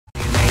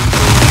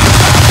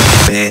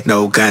hear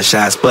no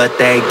gunshots, but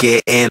they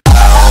getting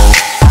low,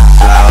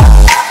 low,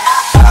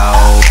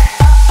 low,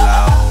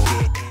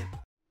 low.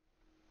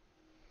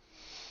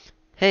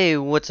 Hey,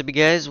 what's up you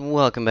guys?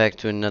 Welcome back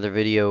to another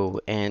video,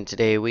 and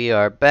today we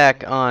are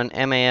back on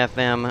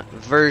MAFM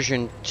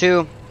version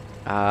 2.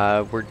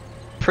 We're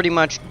pretty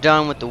much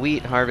done with the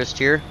wheat harvest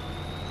here.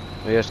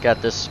 We just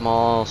got this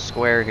small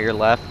square here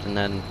left, and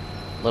then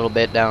a little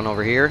bit down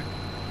over here.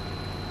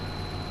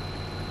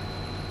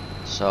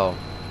 So,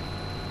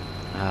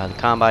 the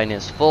combine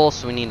is full,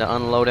 so we need to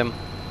unload him.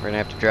 We're going to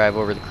have to drive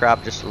over the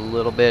crop just a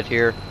little bit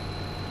here.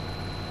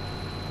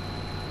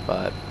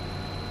 But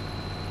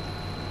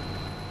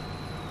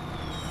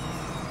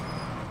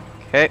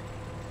okay.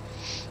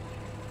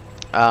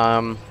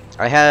 I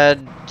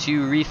had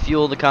to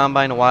refuel the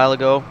combine a while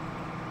ago.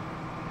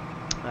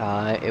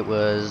 It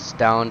was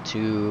down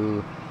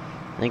to,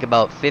 I think,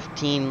 about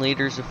 15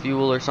 liters of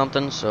fuel or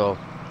something, so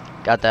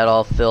got that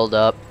all filled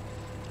up.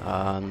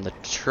 The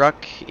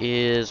truck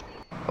is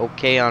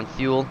okay on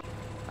fuel.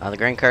 The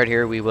grain cart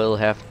here,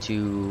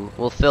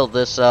 we'll fill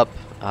this up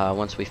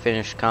once we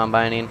finish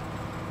combining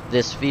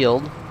this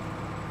field.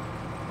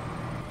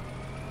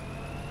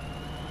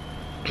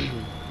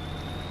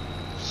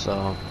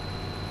 So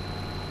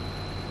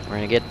we're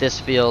going to get this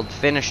field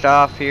finished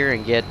off here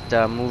and get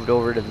moved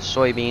over to the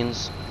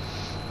soybeans.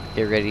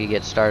 Get ready to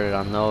get started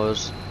on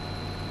those.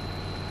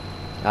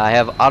 I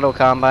have auto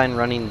combine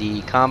running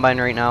the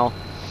combine right now.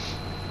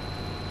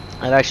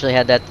 I've actually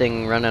had that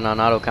thing running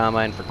on auto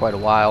combine for quite a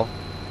while.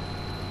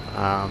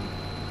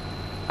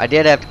 I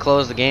did have to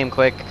close the game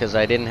quick because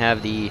I didn't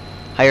have the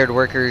hired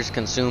workers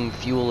consume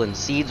fuel and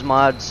seeds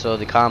mod, so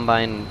the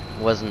combine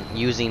wasn't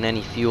using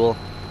any fuel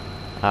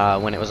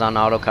when it was on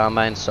auto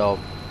combine. So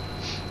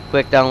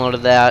quick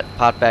downloaded that,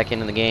 popped back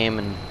into the game,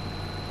 and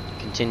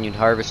continued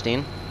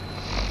harvesting.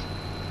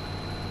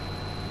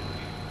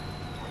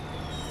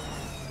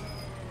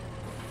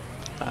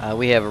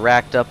 We have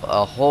racked up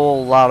a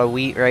whole lot of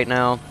wheat right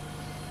now.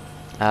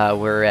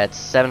 We're at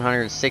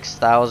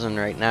 706,000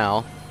 right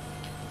now.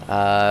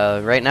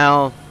 Right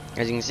now,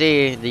 as you can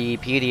see, the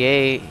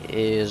PDA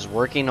is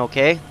working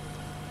okay.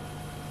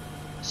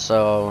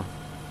 So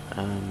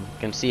you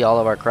can see all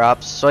of our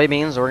crops.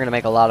 Soybeans, we're going to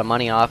make a lot of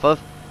money off of.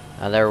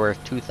 They're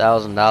worth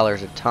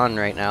 $2,000 a ton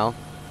right now.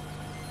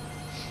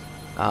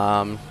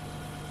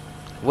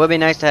 Would be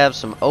nice to have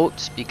some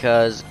oats,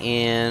 because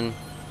in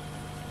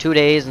 2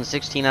 days and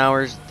 16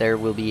 hours there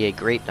will be a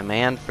great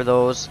demand for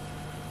those.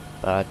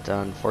 But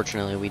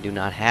unfortunately we do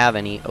not have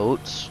any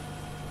oats.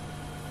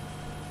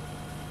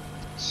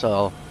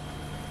 So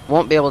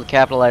won't be able to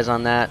capitalize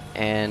on that,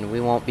 and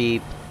we won't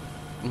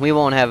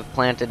have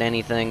planted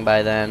anything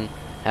by then,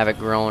 have it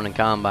grown and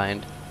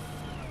combined.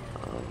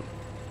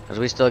 Because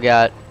we still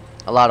got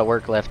a lot of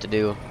work left to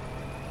do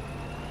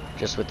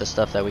just with the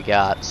stuff that we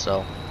got.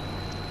 So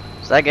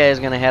that guy is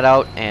going to head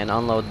out and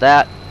unload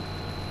that,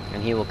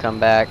 and he will come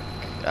back.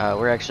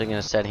 We're actually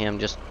going to set him,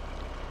 just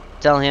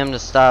tell him to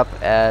stop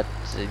at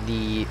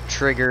the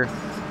trigger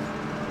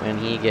when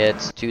he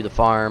gets to the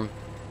farm,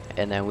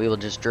 and then we will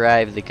just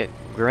drive the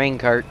grain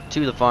cart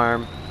to the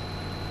farm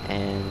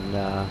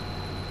and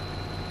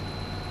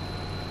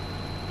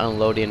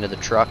unload into the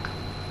truck.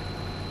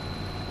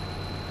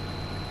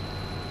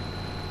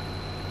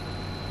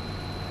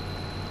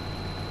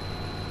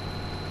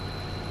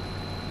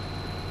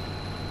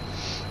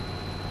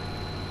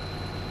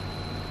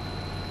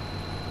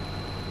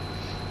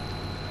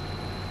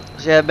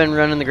 So yeah, I've been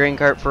running the grain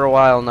cart for a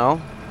while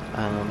now.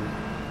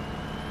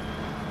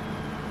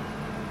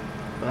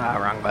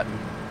 Wrong button.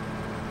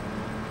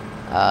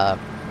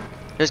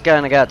 Just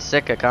kind of got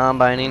sick of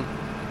combining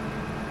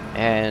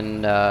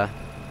and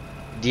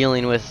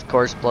dealing with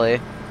courseplay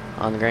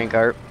on the grain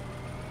cart.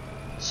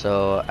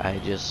 So I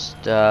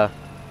just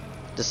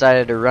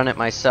decided to run it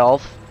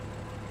myself.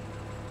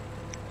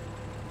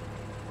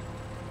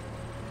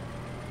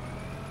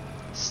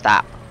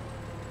 Stop.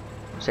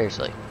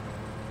 Seriously.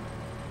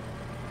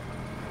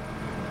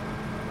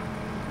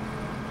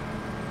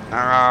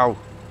 Oh.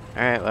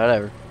 Alright,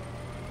 whatever.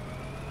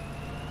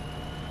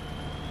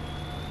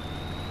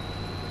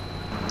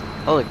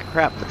 Holy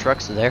crap, the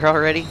truck's there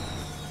already?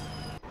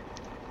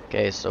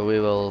 Okay, so we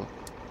will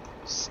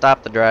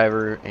stop the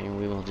driver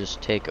and we will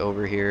just take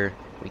over here.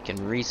 We can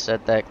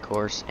reset that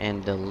course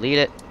and delete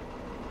it,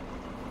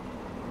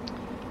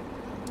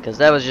 because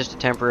that was just a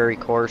temporary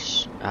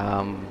course.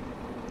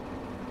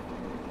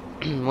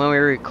 When we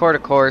record a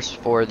course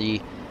for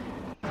the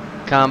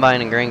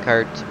combine and grain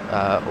cart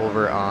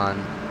over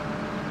on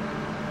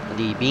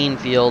the bean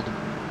field,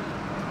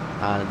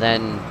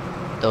 then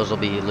those will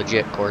be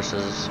legit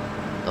courses.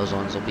 Those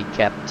ones will be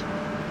kept.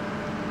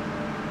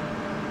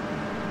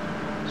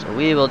 So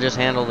we will just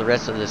handle the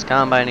rest of this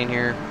combining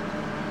here,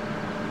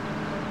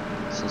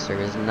 since there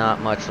is not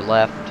much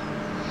left.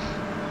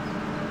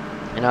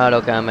 An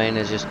auto combine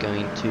is just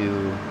going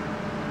to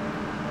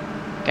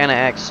kind of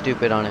act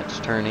stupid on its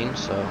turning.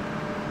 So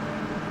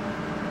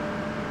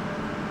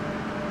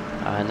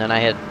and then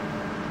I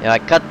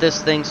cut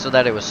this thing so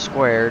that it was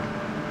squared,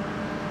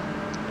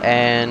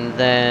 and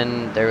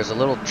then there was a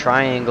little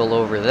triangle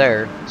over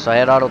there. So I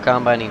had auto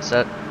combine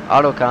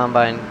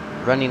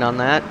running on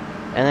that,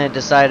 and then it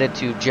decided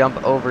to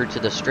jump over to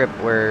the strip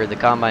where the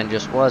combine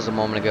just was a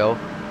moment ago,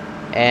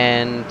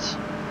 and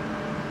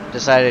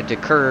decided to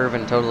curve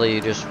and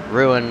totally just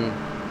ruin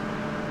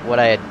what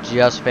I had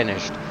just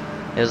finished.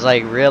 It was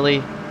like,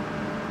 really?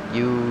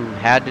 You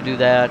had to do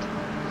that?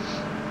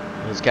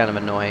 It was kind of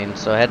annoying.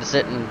 So I had to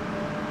sit and,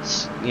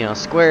 you know,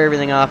 square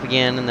everything off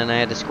again, and then I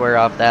had to square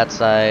off that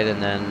side,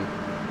 and then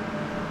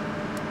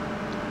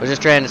I was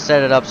just trying to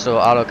set it up so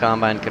auto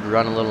combine could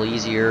run a little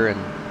easier,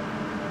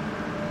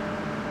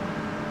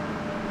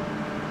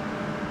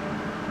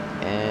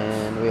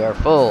 and we are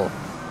full.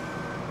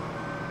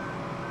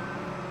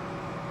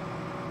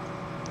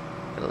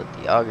 Gotta let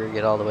the auger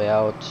get all the way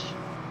out.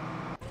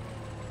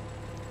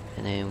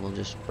 And then we'll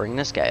just bring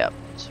this guy up.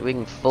 So we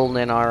can fold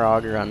in our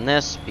auger on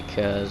this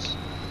because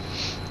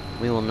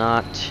we will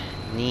not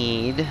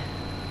need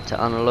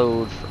to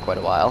unload for quite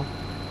a while.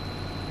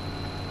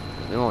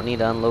 We won't need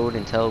to unload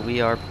until we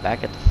are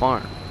back at the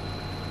farm.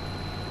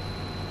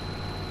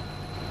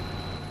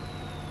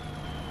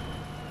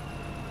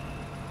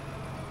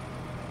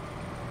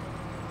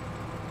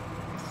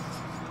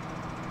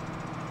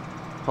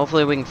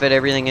 Hopefully we can fit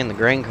everything in the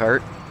grain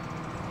cart.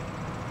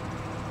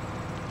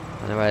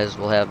 Otherwise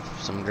we'll have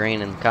some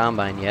grain in the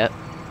combine yet.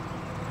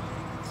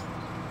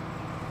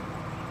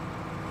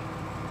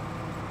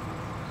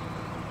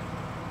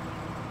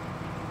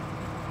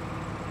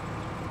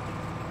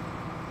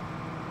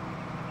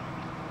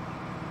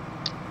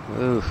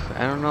 Oof,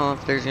 I don't know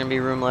if there's going to be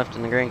room left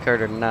in the grain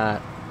cart or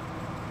not.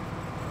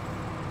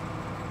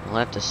 We'll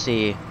have to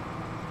see.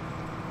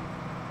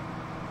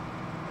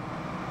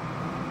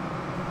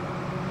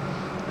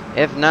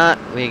 If not,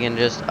 we can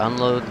just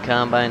unload the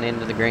combine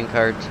into the grain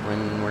cart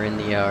when we're in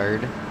the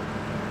yard.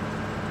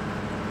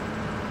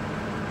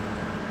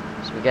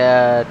 So we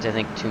got, I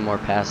think, 2 more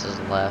passes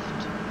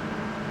left.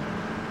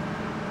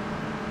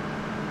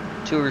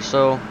 2 or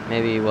so.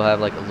 Maybe we'll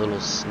have like a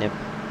little snip.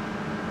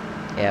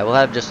 Yeah, we'll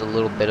have just a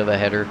little bit of a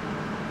header.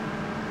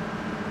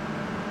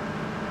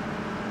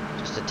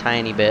 Just a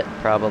tiny bit,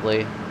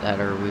 probably. That,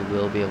 or we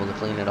will be able to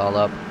clean it all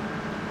up.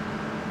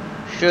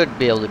 Should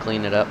be able to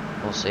clean it up.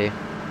 We'll see.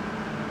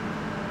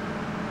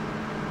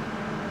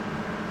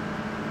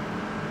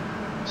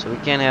 So we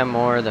can't have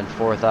more than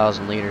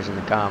 4,000 liters in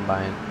the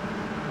combine,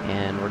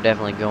 and we're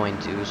definitely going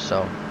to,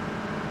 so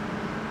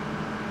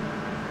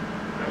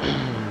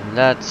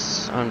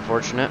that's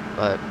unfortunate,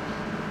 but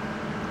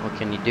what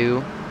can you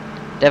do?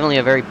 Definitely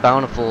a very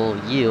bountiful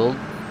yield,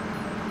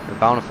 or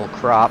bountiful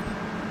crop.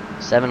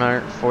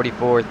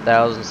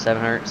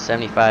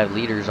 744,775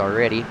 liters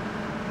already,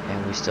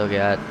 and we still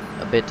got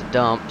a bit to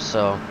dump,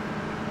 so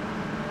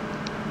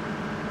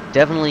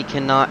definitely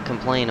cannot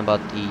complain about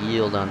the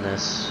yield on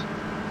this.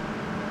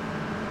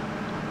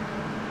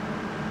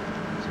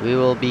 We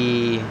will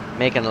be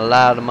making a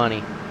lot of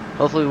money.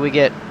 Hopefully we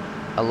get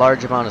a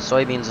large amount of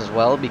soybeans as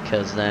well,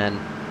 because then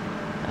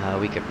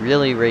we could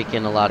really rake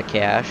in a lot of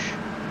cash.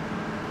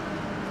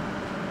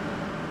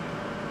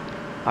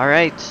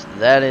 Alright,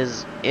 that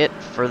is it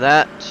for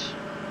that.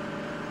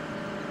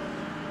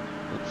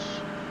 Oops.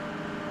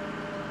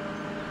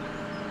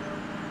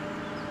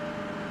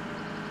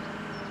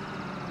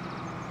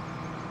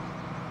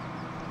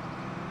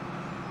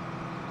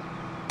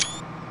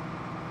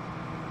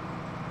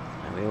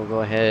 We will go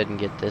ahead and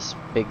get this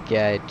big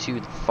guy to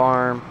the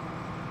farm.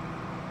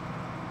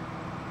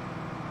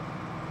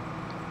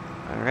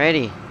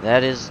 Alrighty,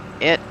 that is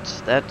it.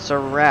 That's a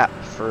wrap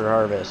for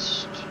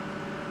harvest.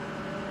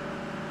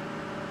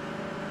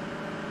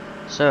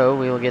 So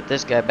we will get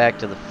this guy back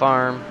to the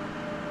farm.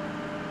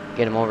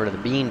 Get him over to the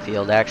bean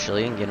field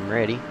actually and get him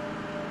ready.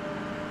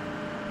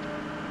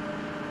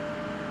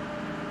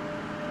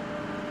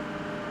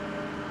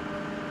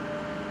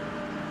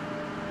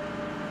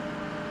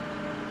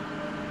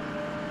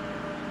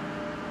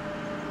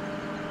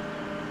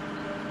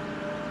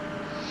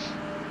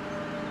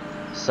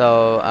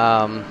 So,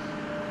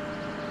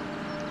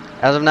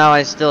 as of now,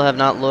 I still have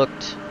not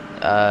looked.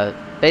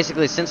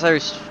 Basically, since I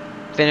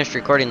finished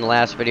recording the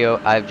last video,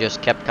 I've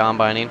just kept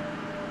combining.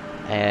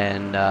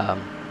 And,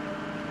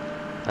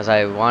 as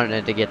I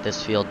wanted to get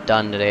this field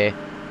done today.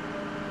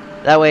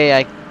 That way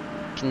I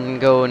can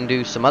go and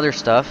do some other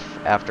stuff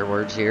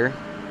afterwards here.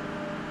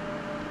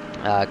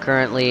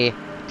 Currently,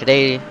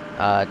 today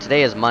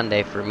is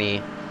Monday for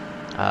me.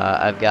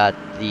 I've got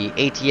the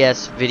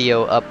ATS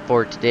video up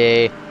for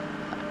today.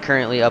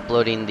 Currently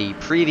uploading the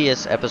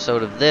previous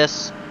episode of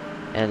this,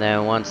 and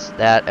then once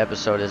that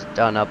episode is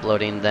done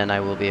uploading, then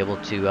I will be able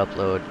to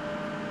upload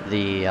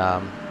the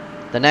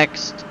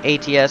next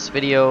ATS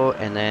video,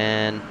 and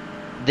then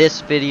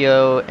this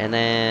video, and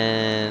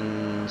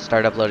then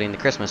start uploading the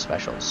Christmas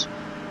specials.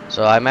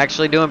 So I'm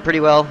actually doing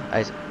pretty well.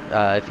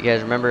 If you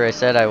guys remember, I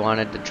said I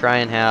wanted to try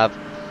and have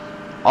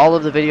all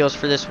of the videos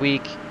for this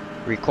week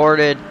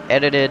recorded,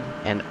 edited,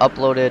 and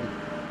uploaded.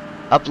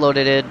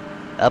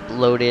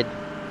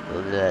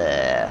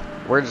 Bleh,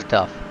 words are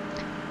tough.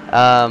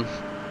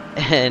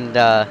 And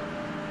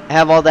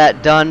have all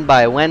that done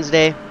by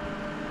Wednesday.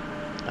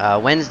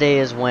 Wednesday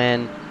is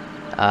when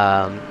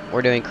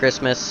we're doing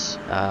Christmas.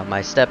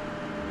 My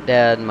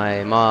stepdad,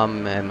 my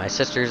mom, and my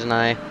sisters and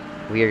I,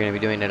 we are going to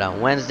be doing it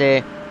on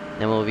Wednesday.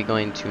 Then we'll be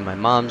going to my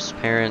mom's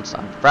parents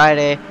on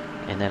Friday,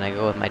 and then I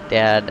go with my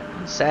dad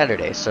on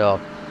Saturday. So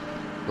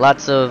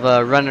lots of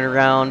running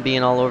around,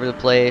 being all over the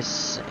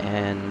place,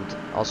 and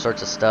all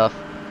sorts of stuff.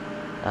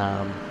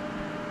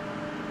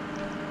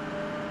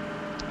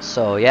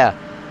 So yeah.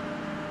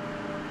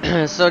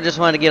 So just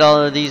wanted to get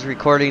all of these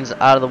recordings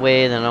out of the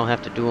way, then I don't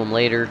have to do them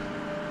later.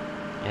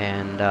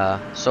 And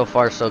so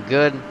far so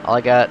good. All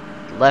I got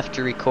left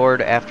to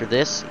record after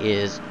this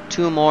is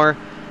 2 more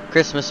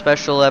Christmas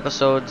special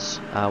episodes,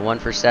 one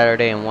for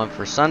Saturday and one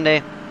for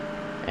Sunday,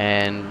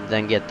 and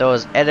then get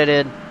those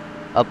edited,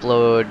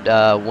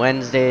 upload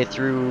Wednesday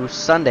through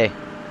Sunday,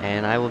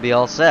 and I will be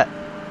all set.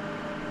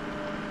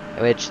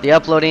 Which the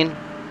uploading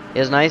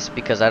is nice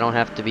because I don't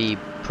have to be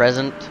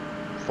present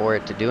for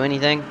it to do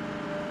anything.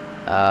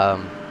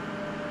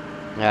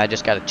 I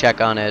just got to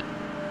check on it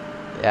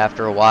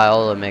after a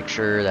while to make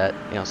sure that,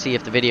 see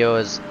if the video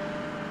is,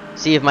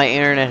 see if my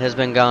internet has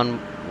been gone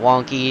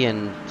wonky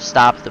and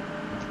stopped the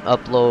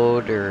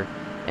upload or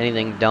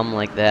anything dumb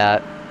like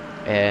that,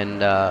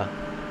 and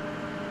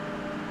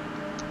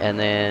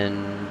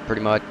then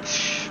pretty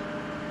much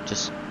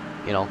just,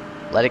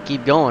 let it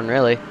keep going,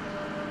 really.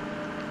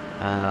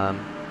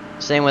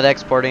 Same with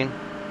exporting.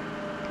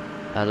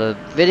 The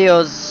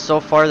videos so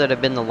far that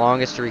have been the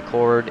longest to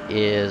record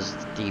is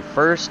the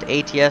first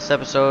ATS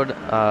episode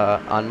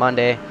on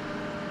Monday,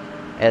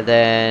 and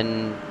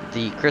then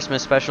the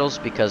Christmas specials,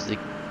 because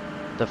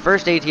the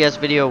first ATS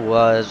video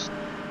was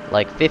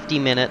like 50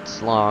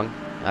 minutes long,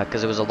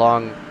 because it was a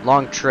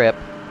long trip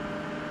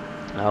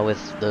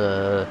with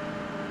the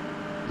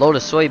load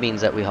of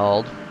soybeans that we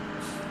hauled.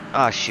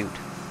 Ah, shoot.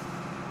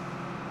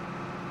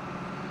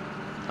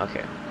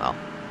 Okay, well.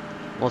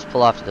 Let's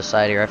pull off to the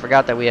side here. I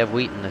forgot that we have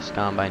wheat in this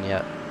combine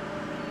yet.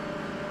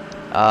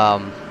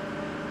 What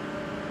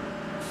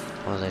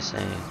was I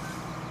saying?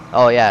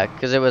 Oh yeah,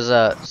 because it was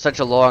such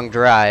a long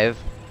drive.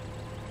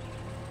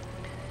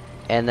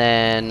 And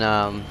then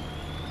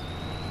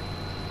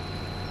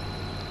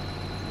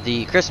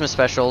the Christmas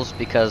specials,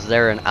 because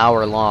they're an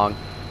hour long,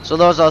 so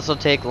those also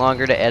take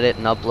longer to edit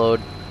and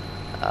upload.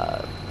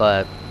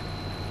 But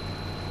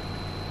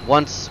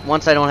once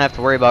I don't have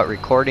to worry about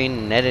recording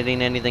and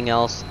editing anything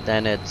else,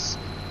 then it's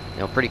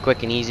pretty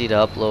quick and easy to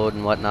upload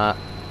and whatnot.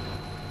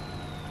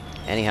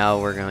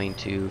 Anyhow, we're going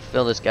to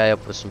fill this guy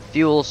up with some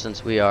fuel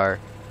since we are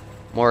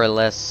more or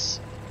less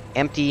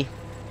empty.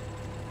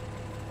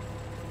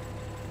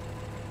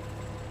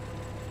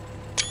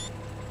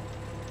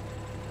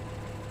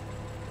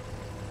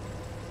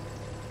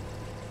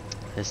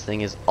 This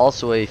thing is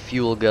also a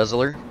fuel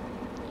guzzler,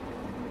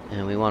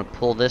 and we want to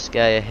pull this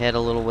guy ahead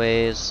a little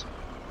ways.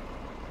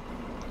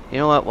 You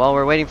know what, while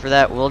we're waiting for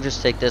that, we'll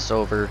just take this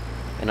over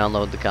and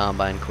unload the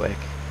combine quick,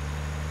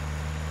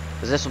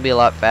 because this will be a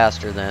lot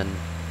faster than,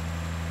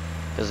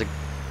 because the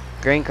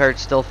grain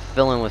cart's still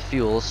filling with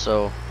fuel,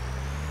 so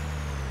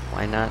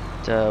why not,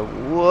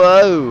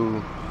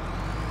 whoa,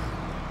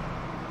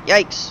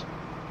 yikes,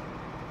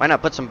 why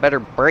not put some better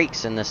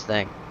brakes in this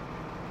thing?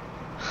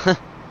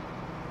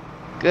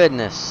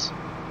 Goodness,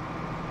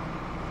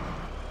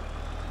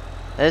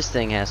 this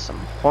thing has some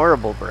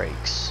horrible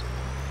brakes.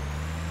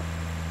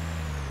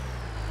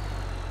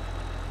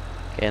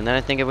 Okay, and then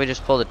I think if we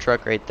just pull the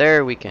truck right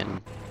there, we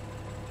can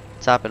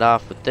top it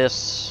off with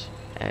this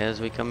as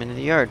we come into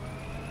the yard.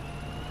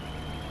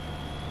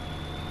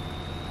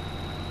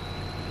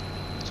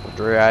 So we'll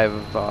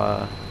drive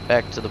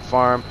back to the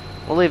farm.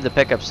 We'll leave the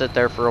pickup sit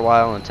there for a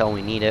while until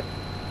we need it,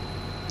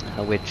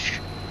 which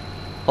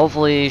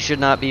hopefully should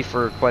not be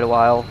for quite a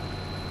while.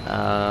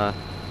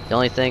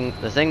 The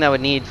thing that would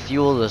need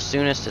fuel the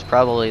soonest is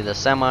probably the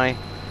semi,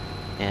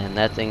 and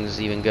that thing's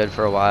even good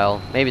for a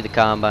while. Maybe the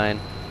combine.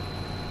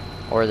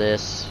 Or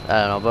this,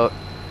 I don't know, but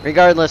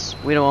regardless,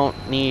 we don't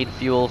need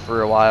fuel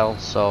for a while,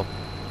 so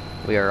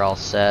we are all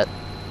set.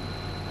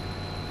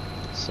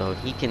 So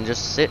he can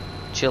just sit,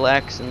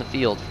 chillax in the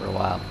field for a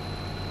while.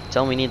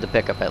 Until we need the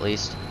pickup, at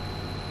least.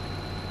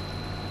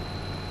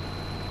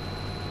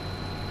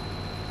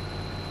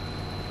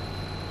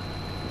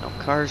 No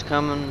cars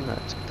coming,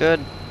 that's good.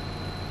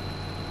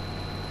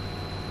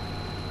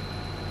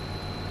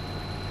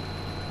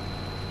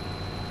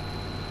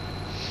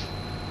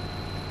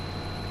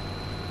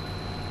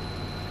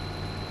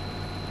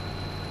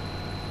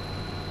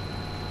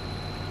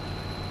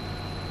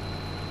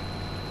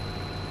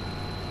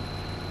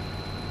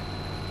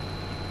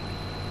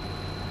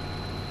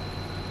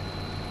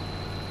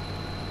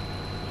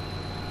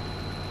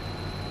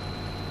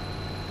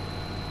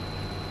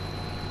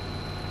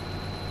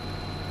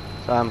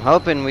 So I'm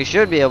hoping we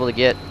should be able to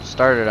get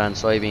started on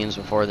soybeans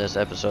before this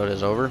episode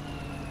is over.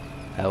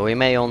 We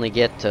may only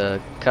get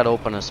to cut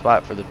open a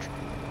spot for the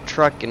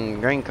truck and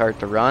grain cart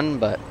to run,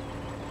 but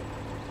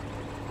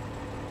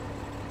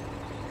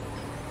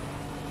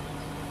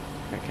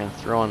I kind of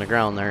throw on the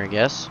ground there, I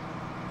guess.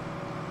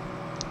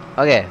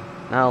 Okay,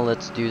 now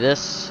let's do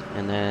this,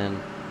 and then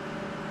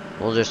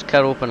we'll just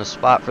cut open a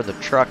spot for the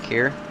truck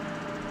here.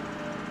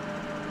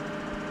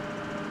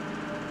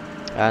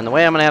 And the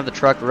way I'm going to have the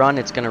truck run,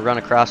 it's going to run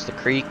across the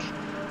creek.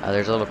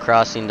 There's a little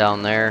crossing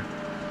down there.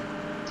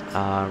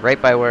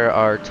 Right by where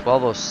our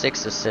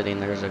 1206 is sitting,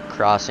 there's a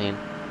crossing.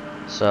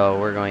 So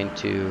we're going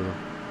to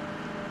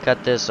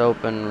cut this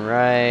open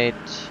right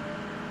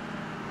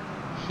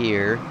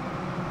here.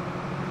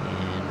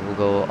 And we'll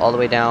go all the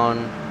way down,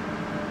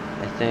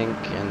 I think,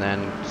 and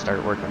then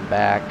start working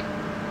back.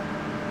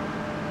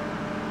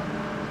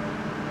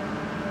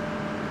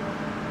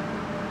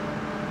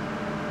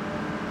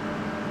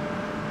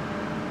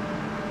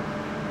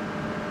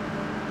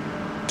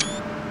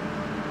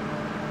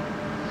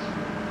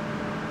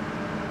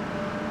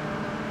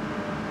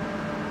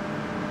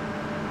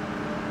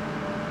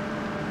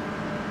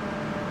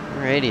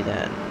 Alrighty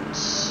then,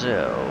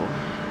 so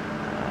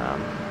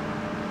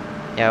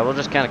yeah, we'll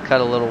just kind of cut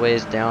a little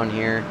ways down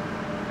here,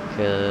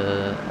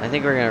 because I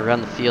think we're gonna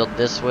run the field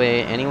this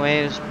way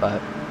anyways.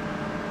 But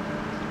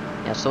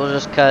yeah, so we'll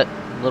just cut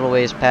a little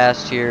ways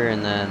past here,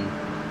 and then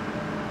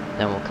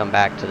we'll come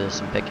back to this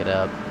and pick it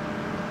up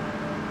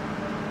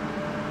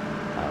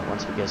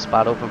once we get a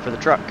spot open for the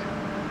truck.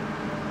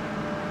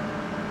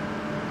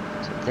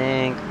 So I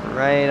think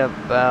right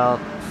about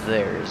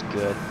there is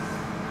good.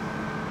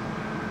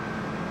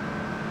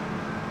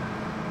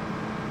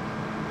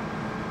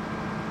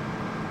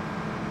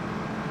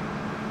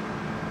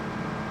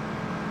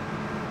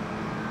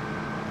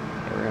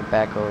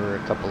 Back over a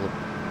couple of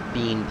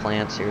bean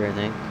plants here, I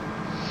think.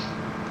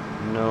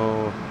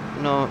 No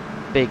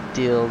big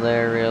deal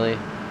there, really.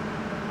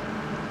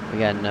 We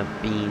got enough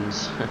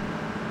beans.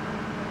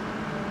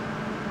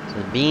 So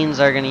the beans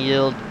are going to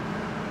yield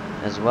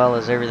as well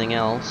as everything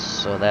else,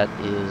 so that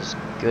is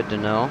good to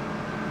know.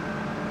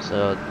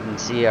 So you can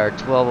see our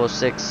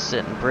 1206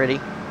 sitting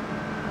pretty,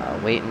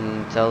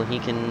 waiting until he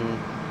can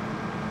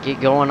get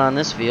going on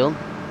this field.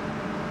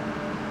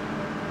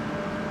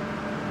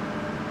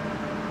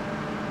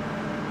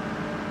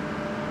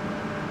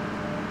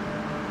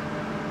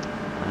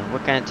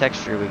 What kind of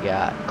texture we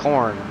got?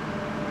 Corn.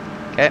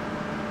 Okay.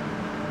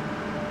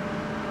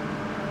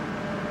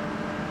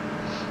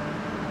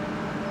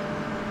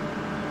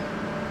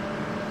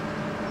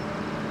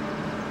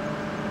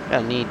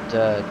 Got a neat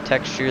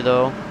texture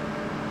though.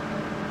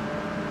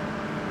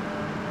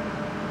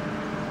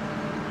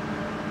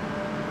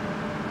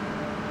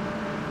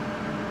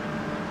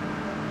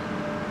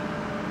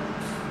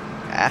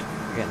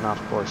 We're getting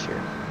off course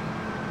here.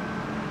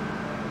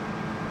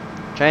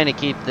 Trying to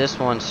keep this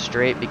one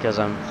straight because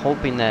I'm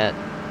hoping that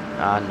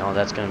no,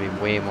 that's gonna be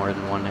way more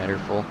than one header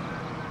full.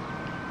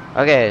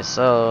 Okay,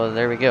 so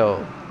there we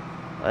go.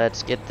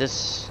 Let's get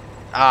this.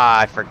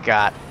 I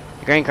forgot.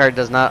 The grain cart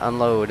does not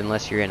unload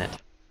unless you're in it.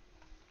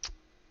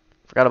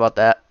 Forgot about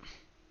that.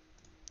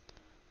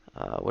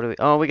 What do we?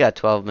 Oh, we got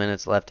 12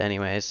 minutes left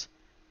anyways.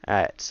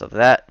 Alright, so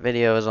that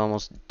video is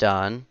almost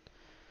done.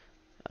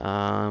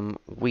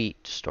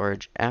 Wheat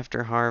storage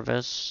after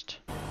harvest.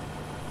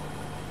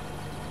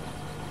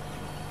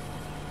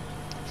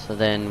 So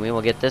then we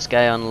will get this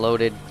guy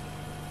unloaded,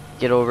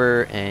 get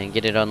over and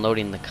get it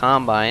unloading the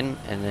combine,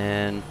 and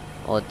then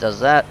while it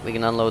does that, we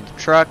can unload the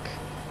truck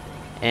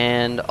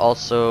and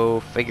also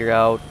figure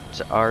out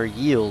our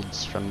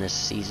yields from this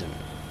season.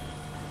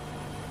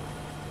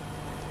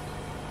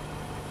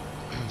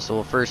 So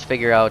we'll first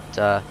figure out,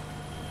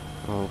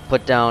 we'll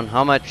put down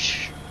how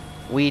much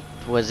wheat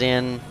was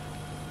in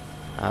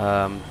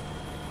after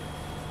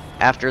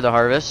the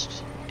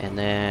harvest, and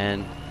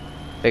then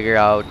figure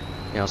out,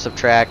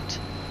 subtract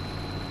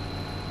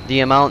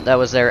the amount that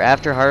was there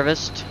after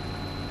harvest,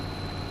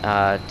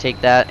 take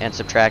that and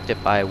subtract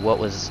it by what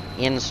was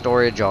in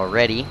storage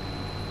already,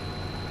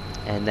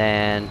 and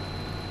then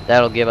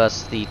that'll give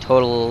us the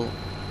total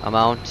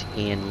amount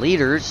in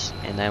liters,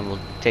 and then we'll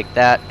take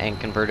that and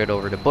convert it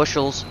over to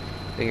bushels,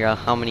 figure out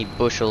how many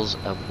bushels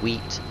of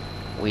wheat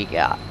we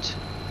got.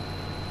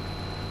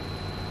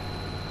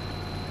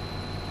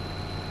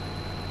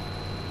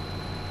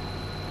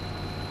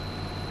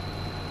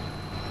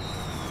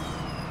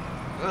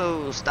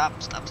 Oh, stop.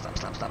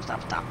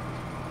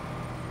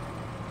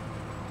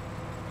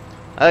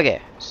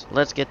 Okay, so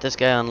let's get this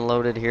guy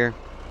unloaded here.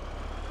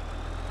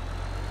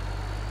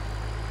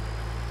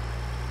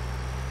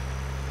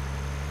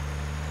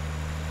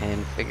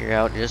 And figure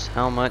out just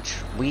how much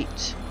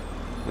wheat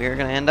we're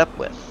going to end up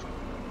with.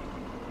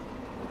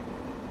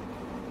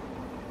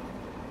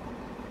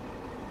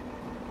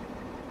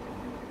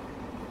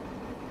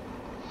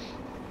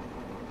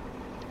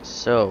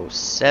 So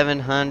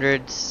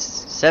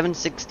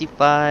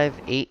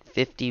 765,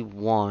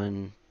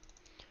 851.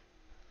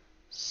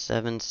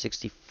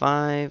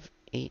 765,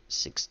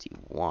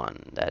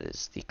 861. That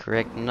is the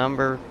correct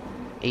number.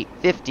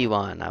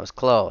 851. I was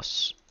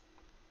close.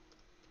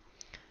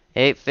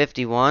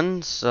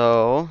 851.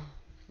 So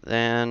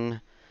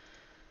then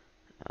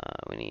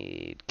we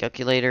need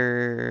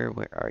calculator.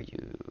 Where are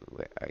you?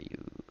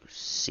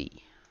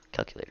 C.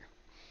 Calculator.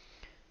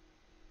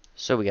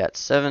 So we got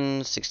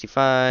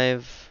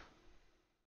 765.